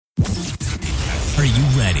Are you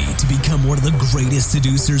ready to become one of the greatest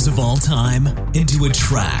seducers of all time? And to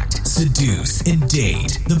attract, seduce, and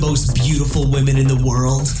date the most beautiful women in the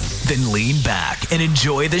world? Then lean back and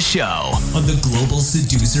enjoy the show on the Global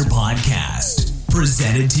Seducer Podcast,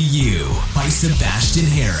 presented to you by Sebastian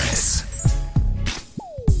Harris.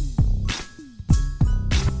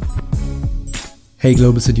 Hey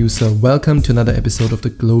Global Seducer, welcome to another episode of the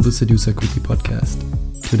Global Seducer Quickie Podcast.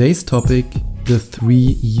 Today's topic, the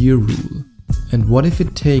 3-year rule. And what if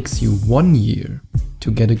it takes you 1 year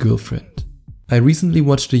to get a girlfriend? I recently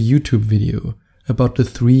watched a YouTube video about the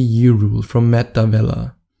 3-year rule from Matt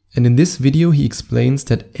D'Avella. And in this video he explains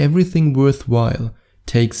that everything worthwhile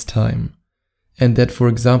takes time. And that, for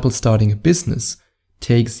example, starting a business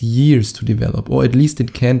takes years to develop, or at least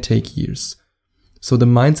it can take years. So the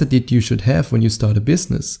mindset that you should have when you start a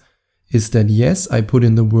business is that yes, I put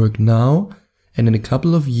in the work now, and in a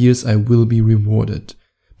couple of years I will be rewarded.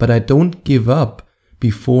 But I don't give up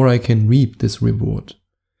before I can reap this reward.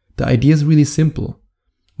 The idea is really simple.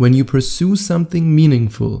 When you pursue something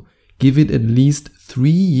meaningful, give it at least 3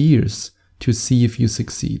 years to see if you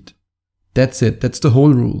succeed. That's it. That's the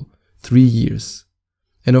whole rule. 3 years.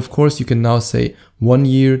 And of course you can now say 1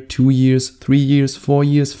 year, 2 years, 3 years, 4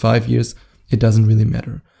 years, 5 years. It doesn't really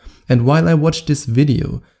matter. And while I watched this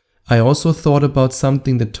video, I also thought about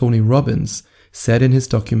something that Tony Robbins said in his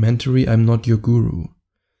documentary, I'm Not Your Guru.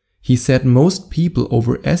 He said most people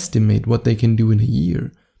overestimate what they can do in a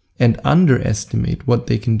year and underestimate what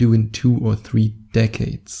they can do in 2 or 3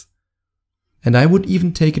 decades. And I would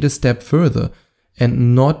even take it a step further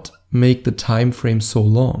and not make the time frame so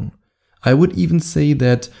long. I would even say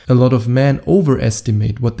that a lot of men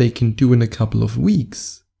overestimate what they can do in a couple of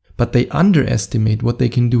weeks, but they underestimate what they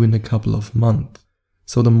can do in a couple of months.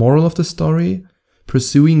 So the moral of the story,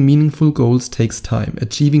 pursuing meaningful goals takes time.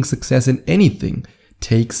 Achieving success in anything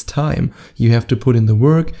takes time. You have to put in the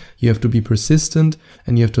work, you have to be persistent,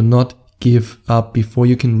 and you have to not give up before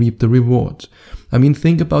you can reap the reward. I mean,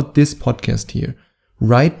 think about this podcast here.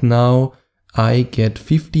 Right now, I get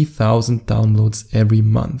 50,000 downloads every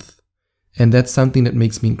month. And that's something that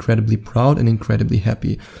makes me incredibly proud and incredibly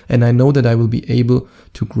happy. And I know that I will be able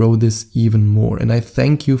to grow this even more. And I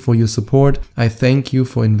thank you for your support. I thank you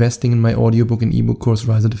for investing in my audiobook and ebook course,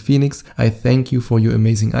 Rise of the Phoenix. I thank you for your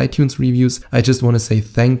amazing iTunes reviews. I just want to say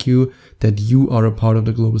thank you that you are a part of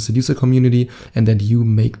the Global Seducer community and that you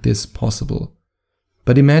make this possible.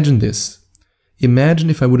 But imagine this. Imagine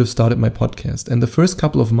if I would have started my podcast and the first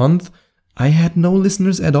couple of months, I had no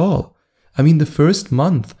listeners at all. I mean, the first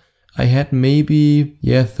month, I had maybe,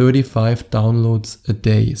 35 downloads a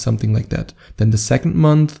day, something like that. Then the second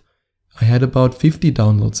month, I had about 50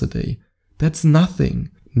 downloads a day. That's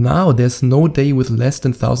nothing. Now there's no day with less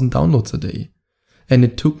than 1,000 downloads a day. And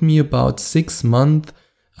it took me about 6 months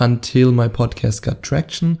until my podcast got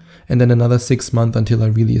traction, and then another 6 months until I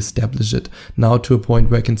really established it. Now to a point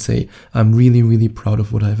where I can say, I'm really, really proud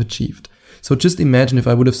of what I've achieved. So just imagine if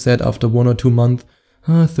I would have said after 1 or 2 months,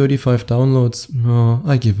 35 downloads,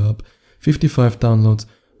 I give up. 55 downloads,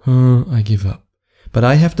 I give up. But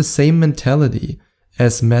I have the same mentality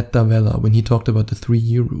as Matt D'Avella when he talked about the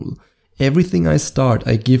 3-year rule. Everything I start,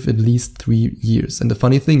 I give at least 3 years. And the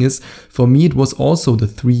funny thing is, for me it was also the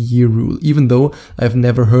 3-year rule, even though I've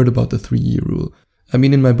never heard about the 3-year rule. I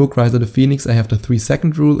mean, in my book, Rise of the Phoenix, I have the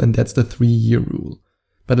 3-second rule, and that's the 3-year rule.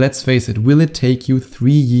 But let's face it, will it take you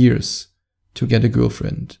 3 years to get a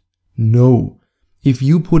girlfriend? No. If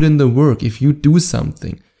you put in the work, if you do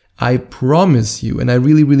something, I promise you, and I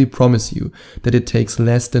really, really promise you, that it takes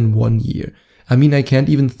less than 1 year. I mean, I can't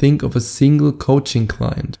even think of a single coaching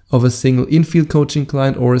client, of a single in-field coaching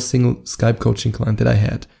client or a single Skype coaching client that I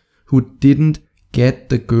had, who didn't get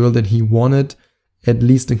the girl that he wanted at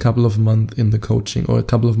least a couple of months in the coaching or a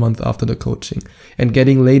couple of months after the coaching. And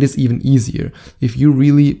getting laid is even easier. If you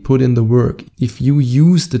really put in the work, if you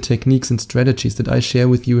use the techniques and strategies that I share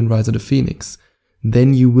with you in Rise of the Phoenix,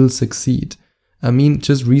 then you will succeed. I mean,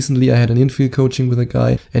 just recently I had an infield coaching with a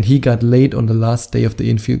guy and he got laid on the last day of the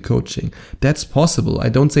infield coaching. That's possible. I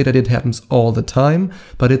don't say that it happens all the time,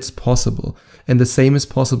 but it's possible. And the same is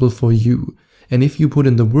possible for you. And if you put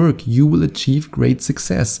in the work, you will achieve great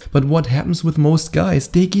success. But what happens with most guys?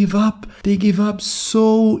 They give up. They give up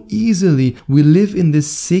so easily. We live in this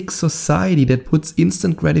sick society that puts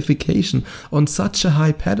instant gratification on such a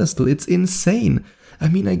high pedestal. It's insane. I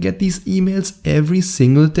mean, I get these emails every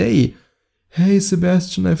single day. Hey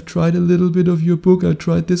Sebastian, I've tried a little bit of your book. I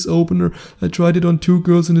tried this opener. I tried it on 2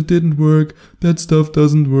 girls and it didn't work. That stuff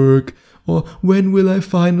doesn't work. Or when will I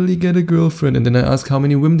finally get a girlfriend? And then I ask, how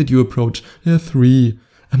many women did you approach? 3.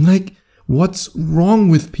 I'm like, What's wrong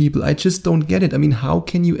with people? I just don't get it. I mean, how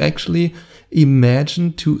can you actually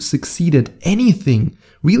imagine to succeed at anything?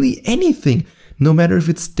 Really anything? No matter if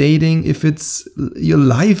it's dating, if it's your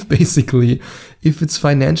life basically, if it's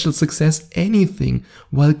financial success, anything,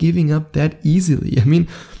 while giving up that easily. I mean,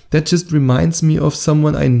 that just reminds me of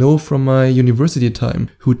someone I know from my university time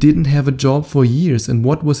who didn't have a job for years. And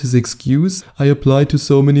what was his excuse? I applied to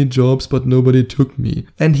so many jobs, but nobody took me.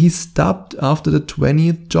 And he stopped after the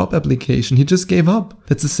 20th job application. He just gave up.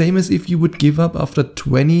 That's the same as if you would give up after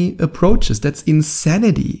 20 approaches. That's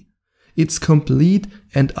insanity. It's complete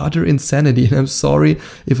and utter insanity. And I'm sorry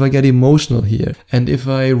if I get emotional here and if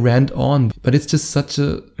I rant on, but it's just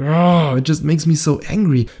it just makes me so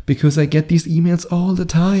angry because I get these emails all the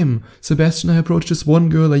time. Sebastian, I approached this one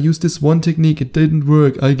girl. I used this one technique. It didn't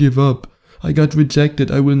work. I give up. I got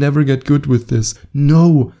rejected. I will never get good with this.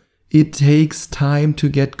 No. It takes time to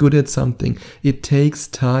get good at something. It takes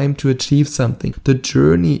time to achieve something. The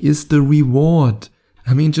journey is the reward.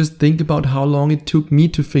 I mean, just think about how long it took me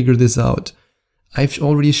to figure this out. I've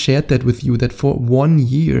already shared that with you, that for 1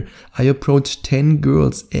 year, I approached 10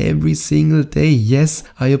 girls every single day. Yes,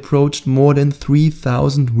 I approached more than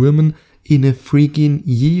 3,000 women in a freaking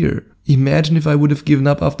year. Imagine if I would have given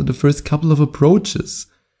up after the first couple of approaches.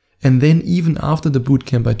 And then even after the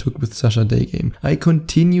bootcamp I took with Sasha Daygame, I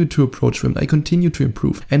continued to approach women. I continued to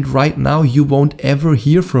improve. And right now, you won't ever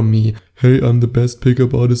hear from me, "Hey, I'm the best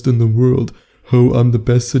pickup artist in the world. Oh, I'm the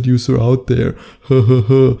best seducer out there.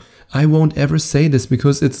 I won't ever say this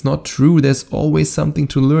because it's not true. There's always something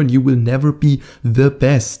to learn. You will never be the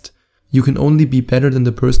best. You can only be better than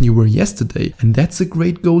the person you were yesterday. And that's a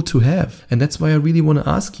great goal to have. And that's why I really want to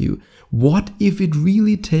ask you, what if it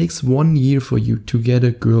really takes 1 year for you to get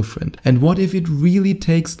a girlfriend? And what if it really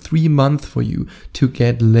takes 3 months for you to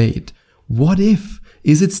get laid? What if?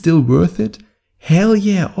 Is it still worth it? Hell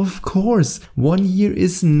yeah, of course. 1 year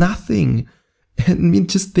is nothing. I mean,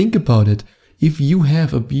 just think about it. If you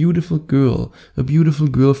have a beautiful girl, a beautiful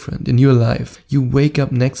girlfriend in your life, you wake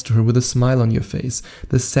up next to her with a smile on your face.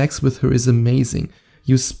 The sex with her is amazing.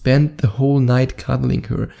 You spend the whole night cuddling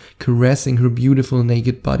her, caressing her beautiful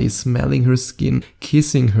naked body, smelling her skin,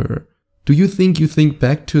 kissing her. Do you think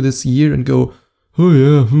back to this year and go, oh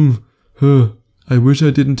yeah, I wish I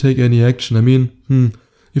didn't take any action. I mean,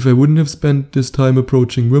 if I wouldn't have spent this time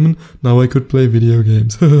approaching women, now I could play video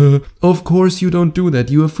games. Of course you don't do that.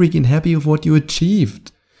 You are freaking happy with what you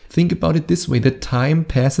achieved. Think about it this way, that time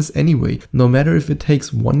passes anyway. No matter if it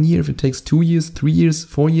takes 1 year, if it takes 2 years, 3 years,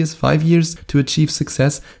 4 years, 5 years to achieve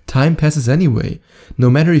success, time passes anyway. No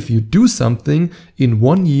matter if you do something, in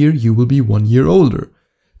 1 year you will be 1 year older.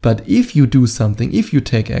 But if you do something, if you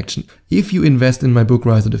take action, if you invest in my book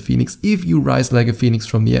Rise of the Phoenix, if you rise like a phoenix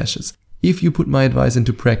from the ashes, if you put my advice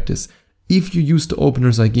into practice, if you use the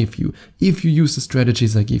openers I give you, if you use the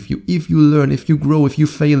strategies I give you, if you learn, if you grow, if you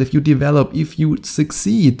fail, if you develop, if you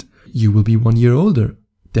succeed, you will be 1 year older.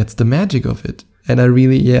 That's the magic of it. And I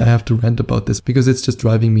have to rant about this because it's just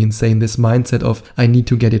driving me insane. This mindset of, I need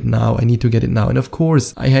to get it now. And of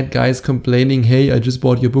course, I had guys complaining, hey, I just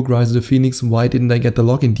bought your book, Rise of the Phoenix. Why didn't I get the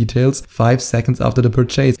login details 5 seconds after the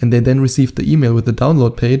purchase? And they then received the email with the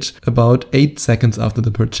download page about 8 seconds after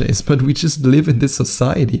the purchase. But we just live in this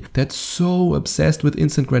society that's so obsessed with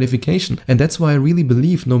instant gratification. And that's why I really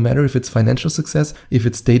believe no matter if it's financial success, if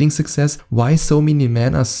it's dating success, why so many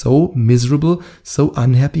men are so miserable, so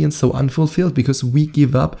unhappy and so unfulfilled, because we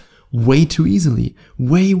give up way too easily.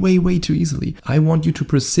 Way too easily. I want you to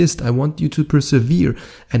persist. I want you to persevere.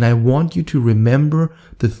 And I want you to remember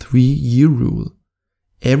the 3-year rule.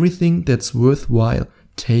 Everything that's worthwhile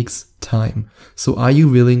takes time. So are you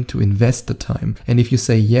willing to invest the time? And if you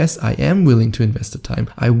say, yes, I am willing to invest the time.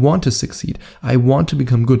 I want to succeed. I want to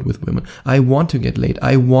become good with women. I want to get laid.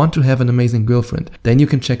 I want to have an amazing girlfriend. Then you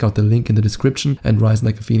can check out the link in the description and rise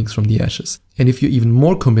like a phoenix from the ashes. And if you're even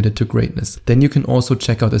more committed to greatness, then you can also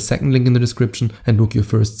check out the second link in the description and book your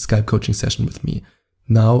first Skype coaching session with me.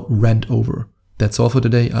 Now, rant over. That's all for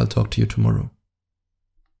today. I'll talk to you tomorrow.